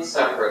nothing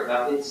separate,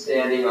 nothing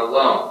standing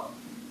alone.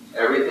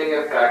 Everything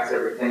affects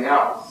everything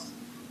else.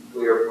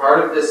 We are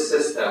part of this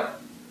system.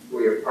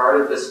 We are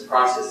part of this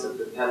process of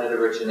dependent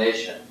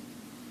origination.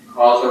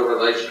 Causal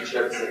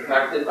relationships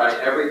affected by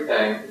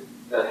everything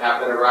that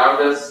happen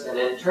around us, and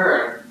in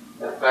turn,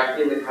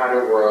 affecting the kind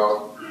of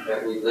world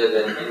that we live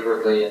in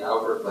inwardly and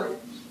outwardly.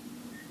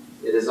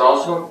 It is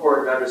also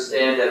important to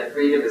understand that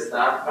freedom is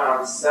not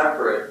found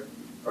separate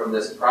from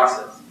this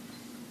process.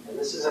 And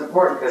this is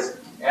important because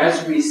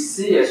as we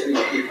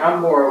become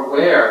more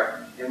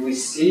aware and we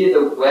see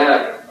the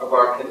web of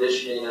our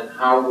conditioning and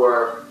how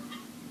we're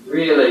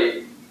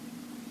really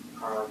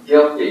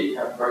guilty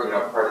of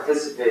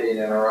participating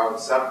in our own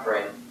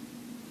suffering,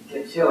 you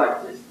can feel like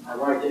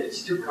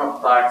it's too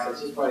complex, I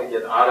just want to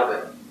get out of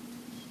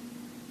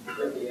it.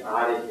 Get me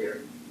out of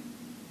here.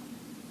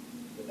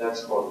 But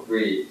that's called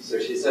greed. So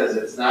she says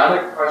it's not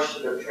a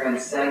question of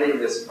transcending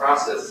this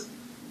process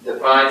to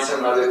find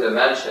some other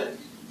dimension.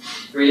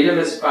 Freedom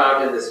is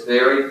found in this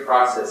very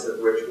process of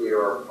which we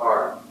are a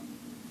part.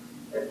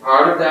 And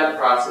part of that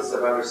process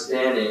of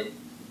understanding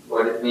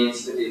what it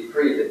means to be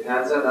free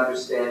depends on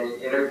understanding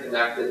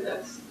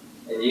interconnectedness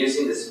and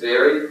using this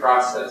very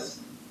process,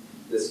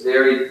 this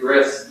very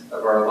grist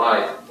of our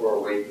life for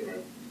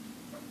awakening.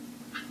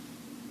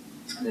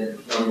 And then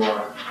one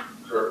more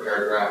short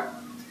paragraph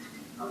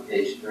on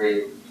page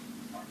 3.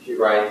 She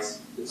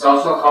writes, it's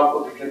also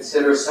helpful to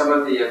consider some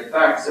of the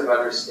effects of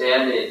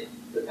understanding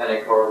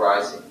dependent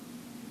co-arising.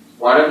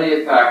 One of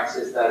the effects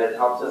is that it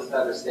helps us to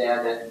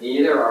understand that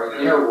neither our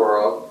inner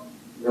world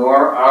nor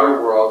our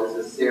outer world is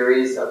a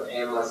series of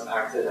aimless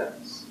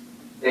accidents.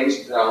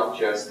 Things don't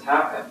just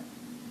happen.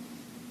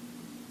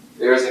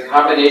 There is a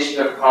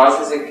combination of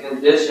causes and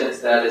conditions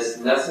that is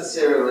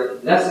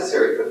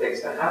necessary for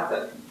things to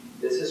happen.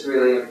 This is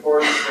really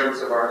important in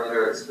terms of our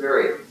inner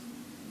experience.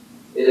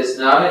 It is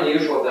not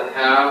unusual to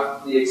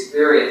have the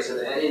experience of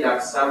ending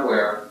up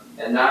somewhere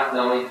and not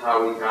knowing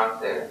how we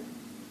got there.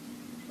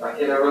 Like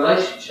in a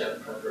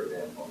relationship, for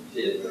example.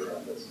 She didn't know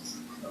about this.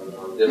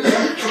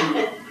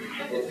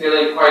 And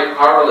feeling quite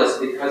powerless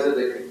because of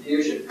the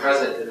confusion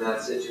present in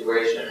that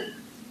situation.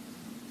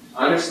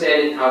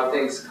 Understanding how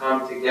things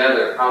come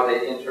together, how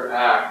they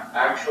interact,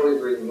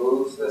 actually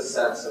removes the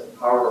sense of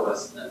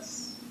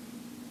powerlessness,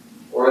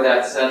 or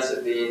that sense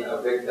of being a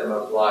victim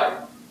of life,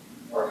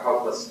 or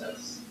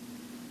helplessness.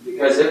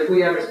 Because if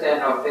we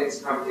understand how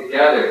things come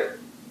together,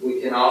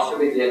 we can also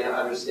begin to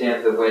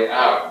understand the way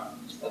out,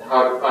 and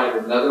how to find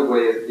another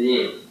way of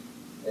being,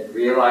 and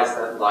realize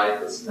that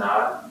life is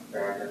not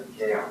random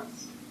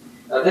chaos.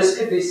 Now this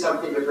could be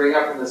something to bring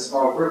up in the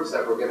small groups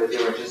that we're going to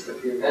do in just a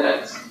few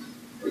minutes,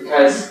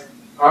 because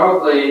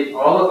probably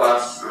all of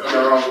us, in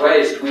our own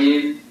ways,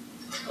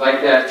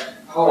 like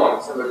that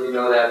poem, some of you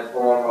know that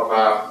poem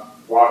about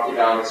walking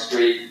down the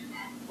street,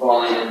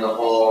 falling in the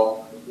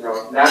hole,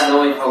 not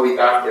knowing how we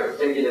got there,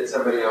 thinking it's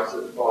somebody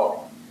else's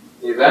fault.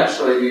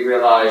 Eventually we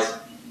realize,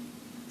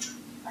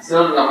 I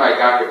still don't know how I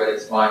got here, but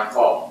it's my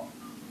fault.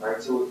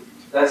 Right? So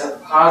that's a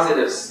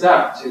positive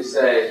step to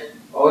say,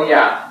 oh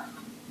yeah,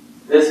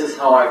 this is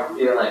how I'm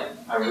feeling.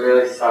 I'm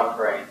really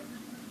suffering.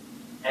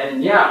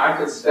 And yeah, I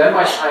could spend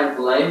my time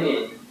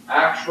blaming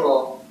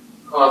actual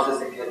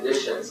causes and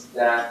conditions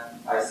that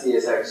I see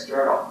as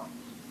external.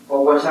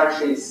 But what's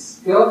actually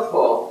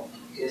skillful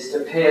is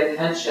to pay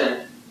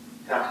attention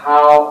to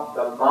how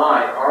the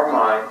mind, our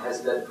mind,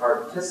 has been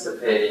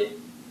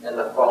participating in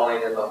the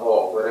falling in the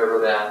hole, whatever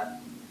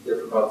that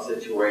difficult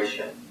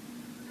situation.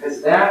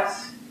 Because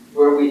that's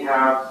where we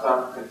have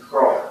some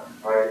control,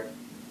 right?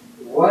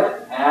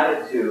 What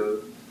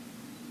attitude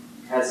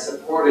has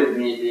supported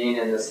me being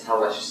in this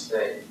hellish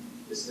state,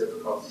 this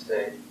difficult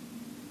state?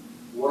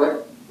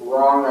 What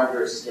wrong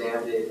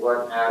understanding,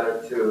 what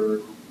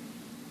attitude?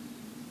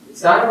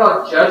 It's not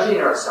about judging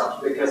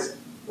ourselves, because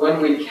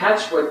when we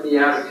catch what the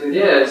attitude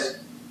is,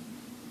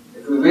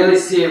 if we really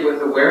see it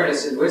with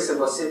awareness and wisdom,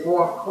 we'll say,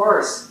 well, of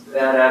course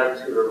that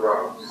attitude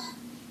arose.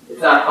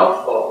 It's not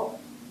helpful.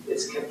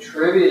 It's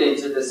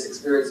contributing to this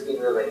experience being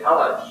really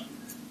hellish.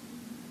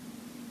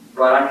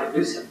 But I can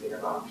do something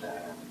about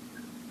that.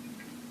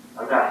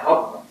 I'm not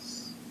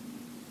helpless.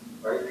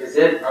 Right? Because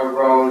it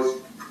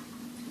arose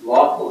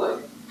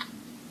lawfully.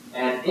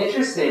 And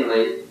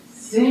interestingly,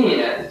 seeing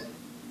it,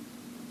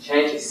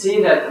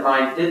 seeing that the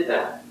mind did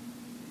that.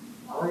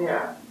 Oh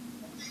yeah.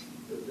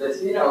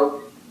 This,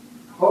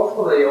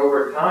 hopefully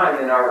over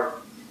time in our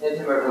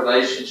intimate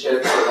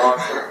relationships or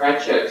long-term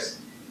friendships,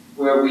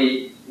 where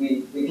we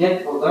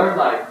begin to learn,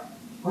 like,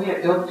 oh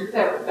yeah, don't do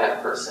that with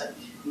that person.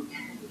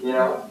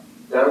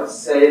 Don't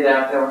say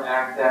that, don't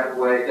act that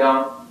way,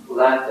 don't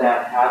let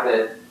that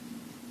habit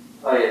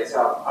play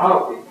itself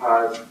out,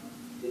 because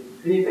it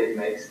really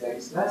makes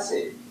things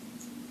messy.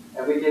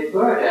 And we get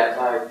good at,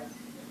 like,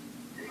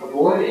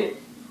 avoiding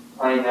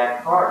playing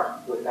that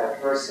card with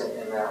that person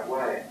in that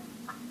way,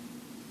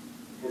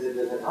 because it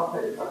doesn't help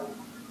anybody.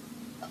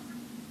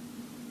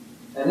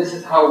 And this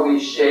is how we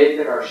shape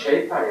and are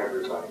shaped by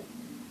everybody.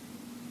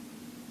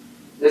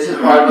 This is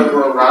why when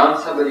we're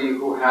around somebody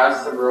who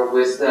has some real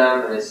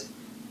wisdom and has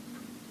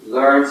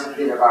learned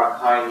something about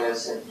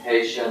kindness and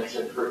patience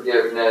and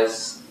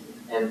forgiveness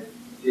and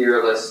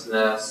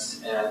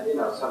fearlessness and,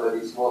 some of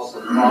these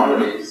wholesome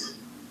qualities,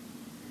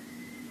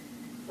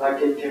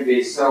 like, it can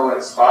be so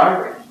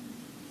inspiring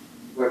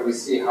when we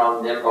see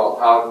how nimble,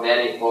 how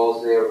many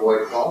holes they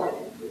avoid falling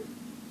into.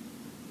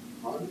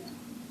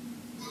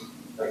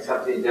 Like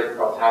something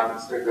difficult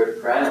happens to a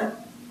good friend,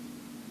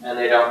 and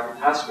they don't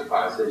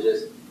catastrophize. They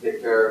just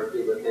take care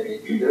of what they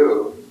need to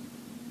do,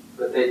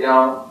 but they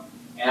don't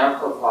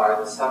amplify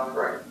the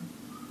suffering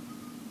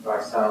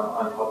by some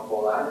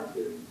unhelpful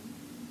attitude.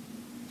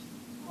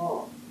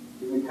 Oh,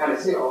 we kind of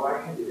see,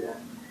 I can do that.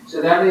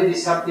 So that may be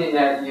something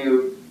that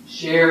you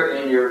share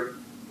in your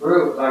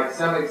group, like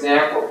some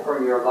example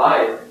from your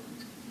life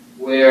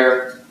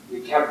where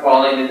you kept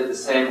falling into the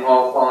same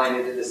hole, falling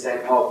into the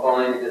same hole,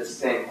 falling into the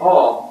same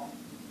hole,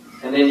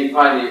 and then you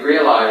finally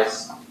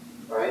realize,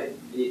 right,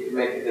 you can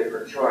make a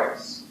different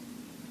choice.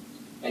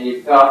 And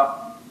you felt,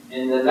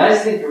 and the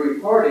nice thing to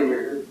report in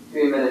your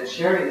 3-minute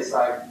sharing is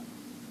like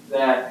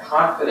that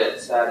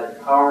confidence, that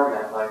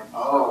empowerment, like,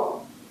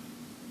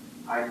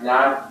 I'm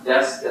not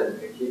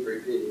destined to keep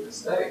repeating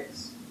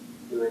mistakes,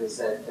 doing the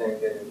same thing,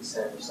 getting the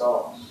same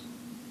results.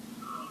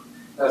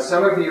 Now,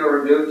 some of you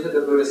are new to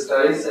the Buddhist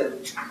studies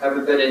and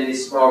haven't been in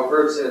these small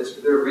groups, and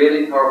they're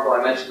really powerful.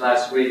 I mentioned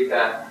last week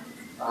that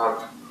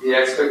the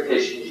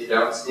expectation is you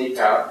don't sneak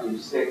out, you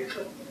stick.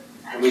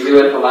 And we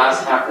do it the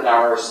last half an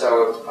hour or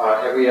so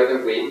every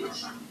other week.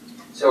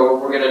 So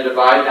we're going to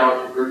divide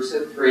now into groups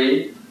of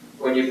 3.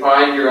 When you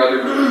find your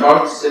other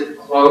folks, sit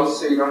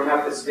close so you don't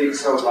have to speak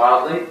so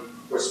loudly.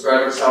 We'll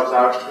spread ourselves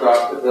out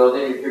throughout the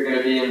building. If you're going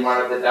to be in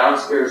one of the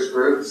downstairs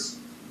groups,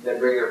 then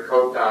bring your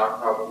coat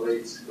down, probably.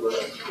 It's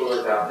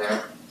cooler down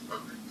there.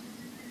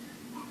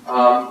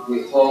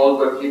 We hold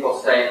what people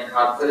say in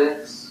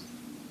confidence.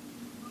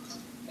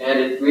 And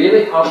it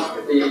really helps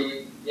to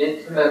be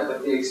intimate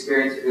with the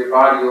experience of your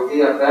body. You'll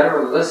be a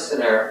better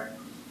listener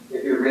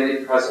if you're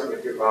really present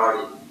with your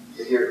body.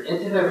 If you're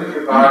intimate with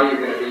your body,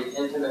 you're going to be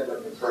intimate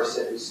with the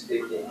person who's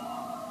speaking.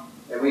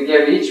 And we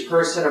give each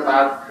person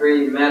about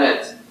 3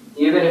 minutes,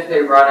 even if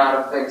they run out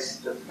of things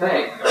to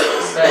think or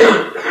to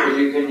say, because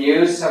you can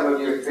use some of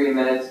your 3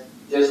 minutes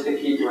just to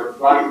keep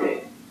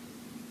reflecting.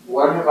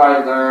 What have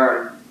I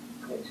learned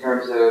in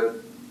terms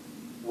of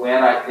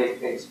when I take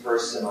things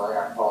personally,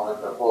 I fall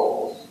into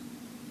holes?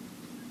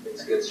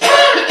 It's good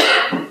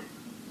stuff.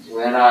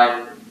 When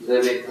I'm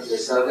living from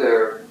this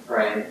other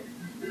frame,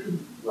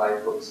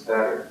 life looks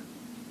better.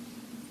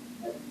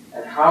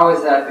 And how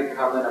has that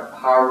become an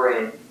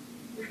empowering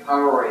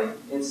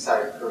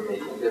insight for me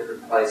in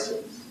different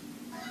places?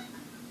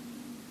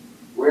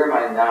 Where am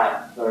I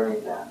not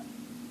learning that?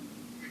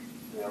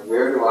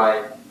 Where do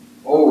I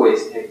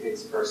always take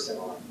things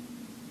personally?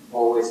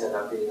 Always end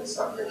up being a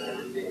suffering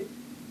human being?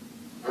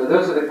 So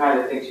those are the kind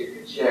of things you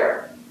can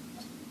share.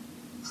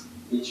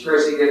 Each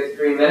person gets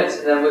 3 minutes,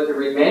 and then with the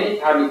remaining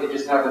time, you can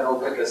just have an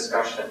open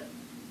discussion.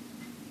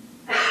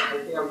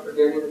 Anything I'm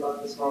forgetting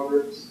about the small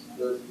groups?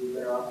 Those of you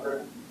that are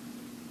offering?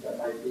 That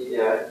might be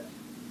it.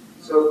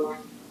 So,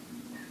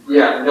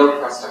 no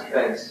pressing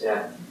things,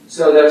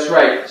 So that's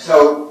right.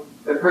 So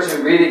the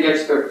person really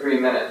gets their 3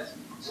 minutes.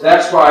 So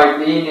that's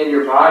why being in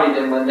your body,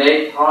 then when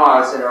they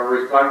pause and are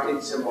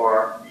reflecting some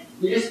more,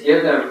 you just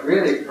give them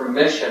really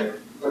permission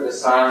for the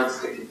silence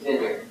to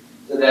continue.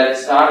 So that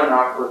it's not an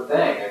awkward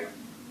thing. If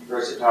the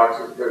person talks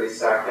for 30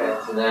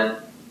 seconds and then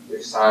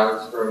there's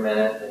silence for a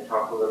minute, they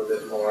talk a little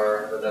bit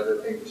more, have another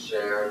thing to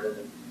share, and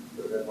then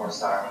a little bit more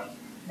silence.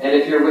 And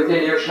if you're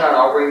within earshot,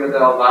 I'll ring the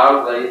bell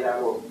loudly.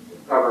 That will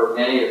cover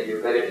many of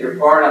you. But if you're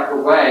far enough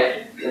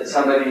away, then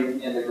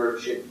somebody in the group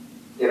should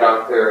get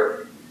out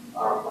their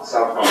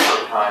cell phone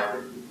for time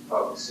with you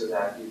folks so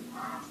that you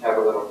have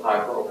a little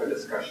time for open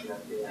discussion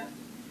at the end.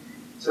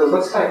 So it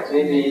looks like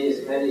maybe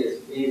as many as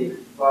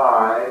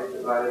 85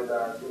 divided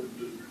by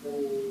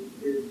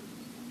 22.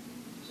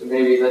 So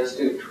maybe let's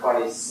do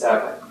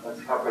 27.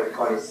 Let's count by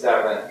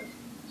 27.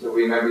 So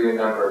remember your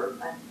number.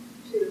 1,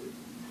 2,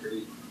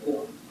 3,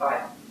 4,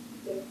 5.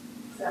 6,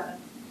 7,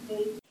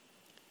 8.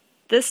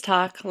 This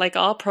talk, like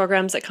all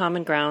programs at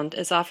Common Ground,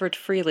 is offered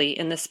freely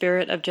in the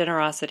spirit of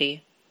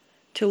generosity.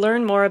 To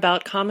learn more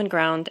about Common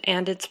Ground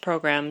and its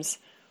programs,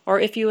 or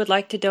if you would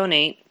like to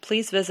donate,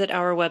 please visit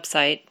our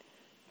website,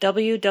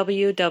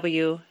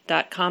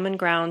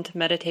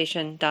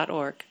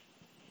 www.commongroundmeditation.org.